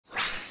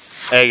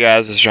Hey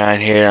guys, it's Ryan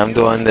here. I'm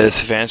doing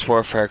this Advanced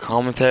Warfare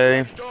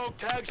commentary,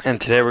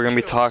 and today we're going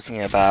to be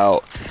talking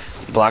about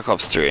Black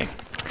Ops 3.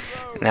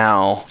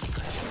 Now,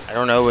 I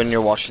don't know when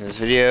you're watching this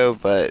video,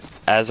 but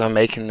as I'm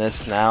making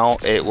this now,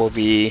 it will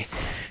be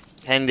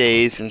 10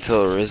 days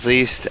until it's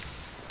released,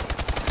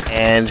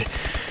 and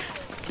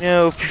you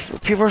know,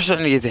 people are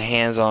starting to get their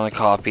hands on the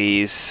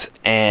copies,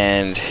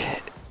 and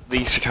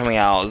leaks are coming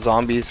out.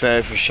 Zombies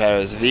mode for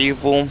Shadows of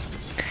Evil,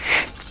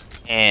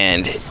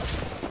 and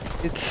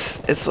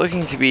it's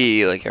looking to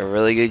be like a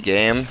really good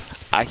game.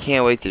 I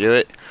can't wait to do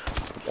it.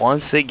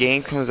 Once the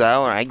game comes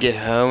out and I get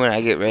home and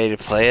I get ready to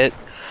play it,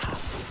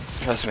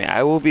 trust me,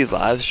 I will be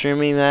live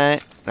streaming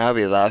that, and I'll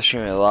be live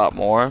streaming a lot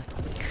more.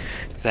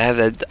 I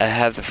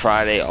have the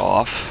Friday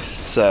off,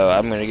 so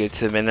I'm gonna go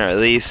to the midnight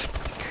release.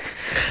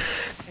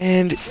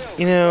 And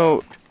you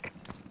know,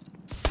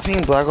 I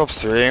think Black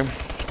Ops 3.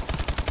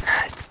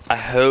 I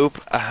hope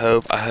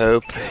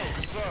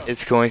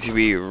it's going to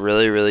be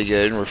really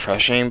good and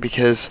refreshing,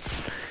 because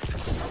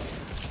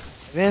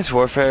Advanced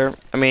Warfare,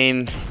 I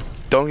mean,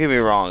 don't get me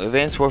wrong,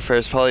 Advanced Warfare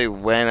is probably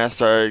when I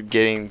started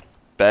getting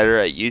better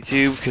at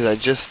YouTube, because I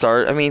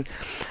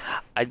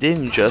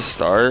didn't just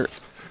start.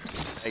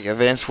 Like,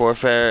 Advanced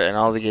Warfare and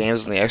all the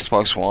games on the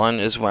Xbox One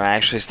is when I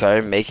actually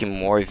started making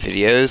more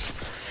videos.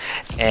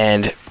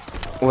 And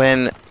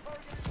when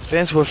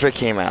Advanced Warfare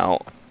came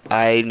out,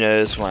 I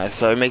noticed when I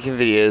started making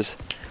videos,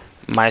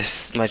 my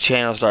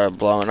channel started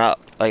blowing up.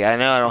 Like, I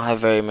know I don't have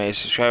very many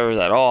subscribers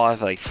at all. I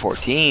have like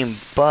 14,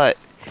 but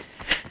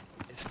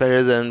it's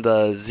better than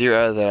the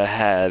 0 that I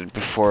had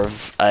before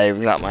I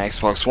got my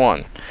Xbox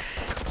One.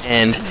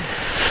 And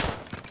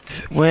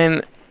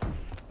when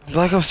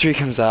Black Ops 3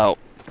 comes out,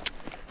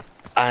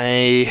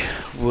 I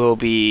will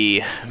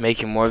be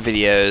making more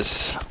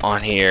videos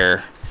on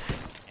here,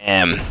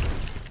 and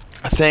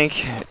I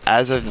think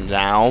as of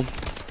now,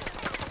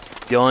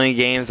 the only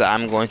games that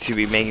I'm going to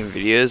be making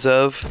videos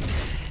of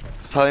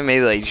is probably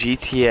maybe like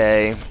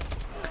GTA,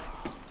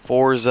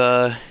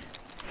 Forza.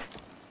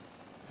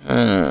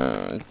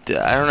 I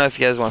don't know if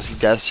you guys want to see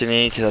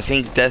Destiny, because I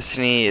think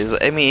Destiny is,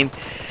 I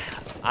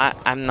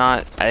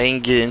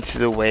didn't get into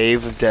the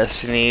wave of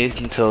Destiny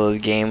until the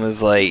game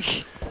was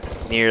like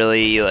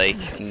nearly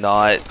like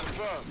not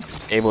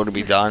able to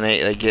be done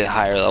at like get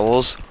higher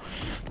levels.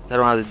 I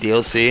don't have the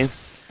DLC,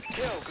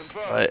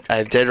 but I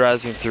have Dead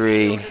Rising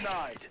 3,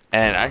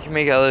 and I can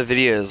make other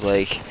videos.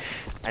 Like,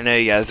 I know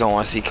you guys don't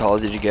want to see Call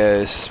of Duty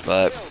Ghosts,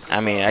 but I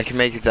mean, I can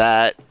make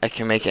that. I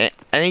can make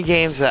any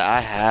games that I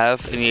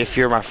have, and if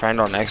you're my friend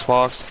on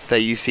Xbox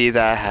that you see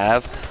that I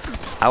have,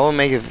 I'll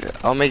make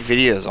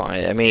videos on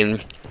it. I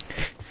mean,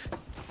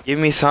 give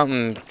me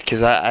something,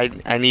 because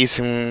I need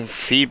some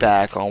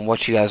feedback on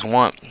what you guys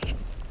want.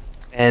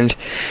 And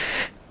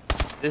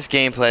this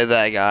gameplay that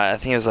I got, I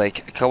think it was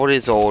like a couple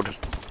days old,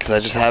 because I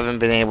just haven't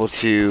been able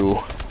to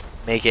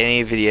make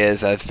any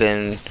videos. I've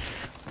been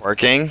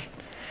working,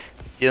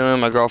 dealing with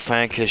my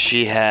girlfriend, because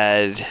she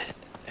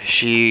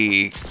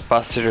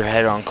busted her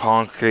head on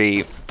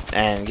concrete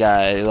and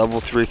got a level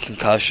 3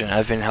 concussion.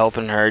 I've been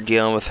helping her,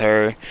 dealing with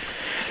her,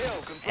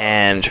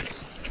 and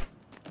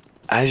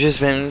I've just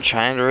been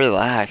trying to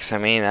relax. I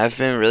mean, I've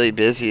been really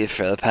busy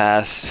for the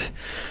past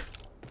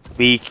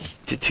week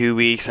to 2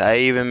 weeks. I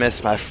even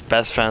missed my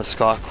best friend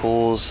Scott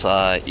Cool's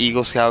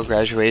Eagle Scout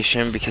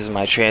graduation because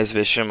my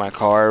transmission in my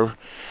car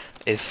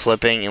is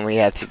slipping and we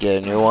had to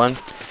get a new one,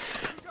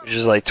 which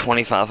is like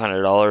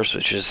 $2,500,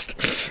 which is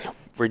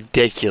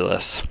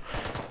ridiculous.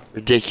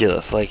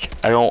 Like,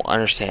 I don't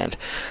understand.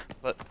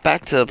 But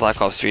back to the Black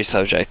Ops 3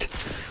 subject.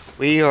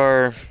 We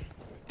are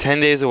 10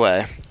 days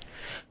away.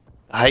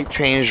 The hype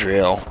train is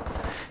real.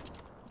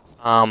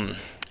 I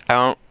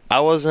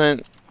was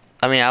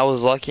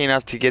lucky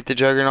enough to get the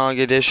Juggernaut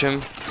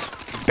edition,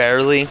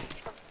 barely,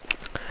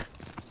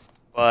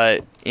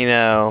 but you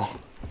know,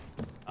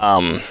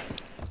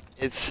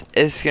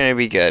 it's gonna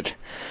be good.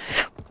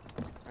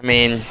 I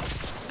mean,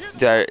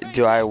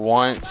 do I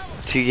want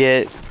to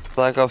get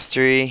Black Ops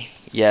 3?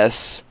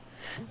 Yes.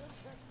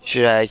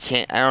 I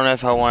don't know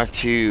if I want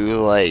to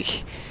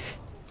like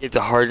get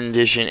the Hardened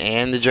edition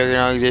and the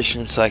Juggernaut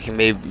edition so I can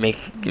maybe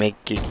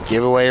make a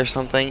giveaway or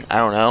something. I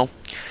don't know.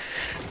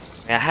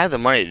 I have the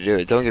money to do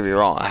it, don't get me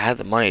wrong, I have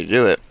the money to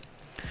do it,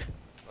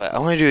 but I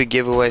want to do a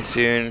giveaway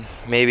soon.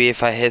 Maybe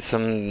if I hit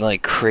some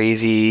like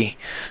crazy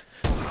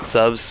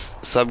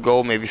sub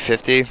goal, maybe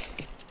 50,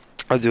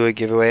 I'll do a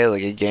giveaway,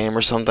 like a game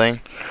or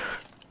something.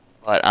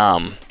 But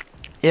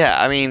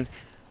yeah, I mean,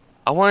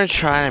 I want to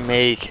try to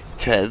make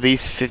to at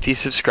least 50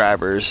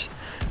 subscribers,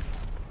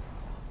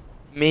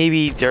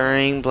 maybe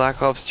during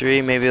Black Ops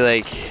 3, maybe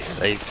like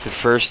the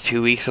first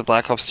 2 weeks of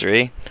Black Ops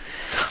 3.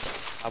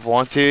 I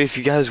want to. If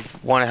you guys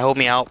want to help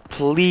me out,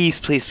 please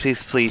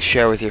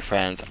share with your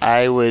friends.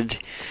 I would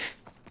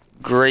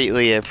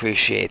greatly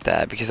appreciate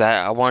that, because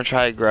I want to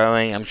try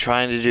growing. I'm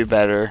trying to do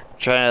better. I'm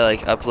trying to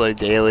like upload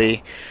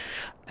daily.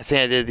 I think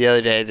I did the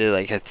other day, I did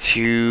like a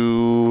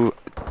 2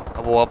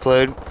 double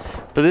upload.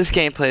 But this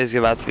gameplay is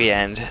about to be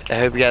end. I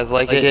hope you guys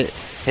like it.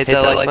 Hit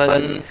that like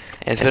button.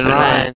 And it's been Ryan.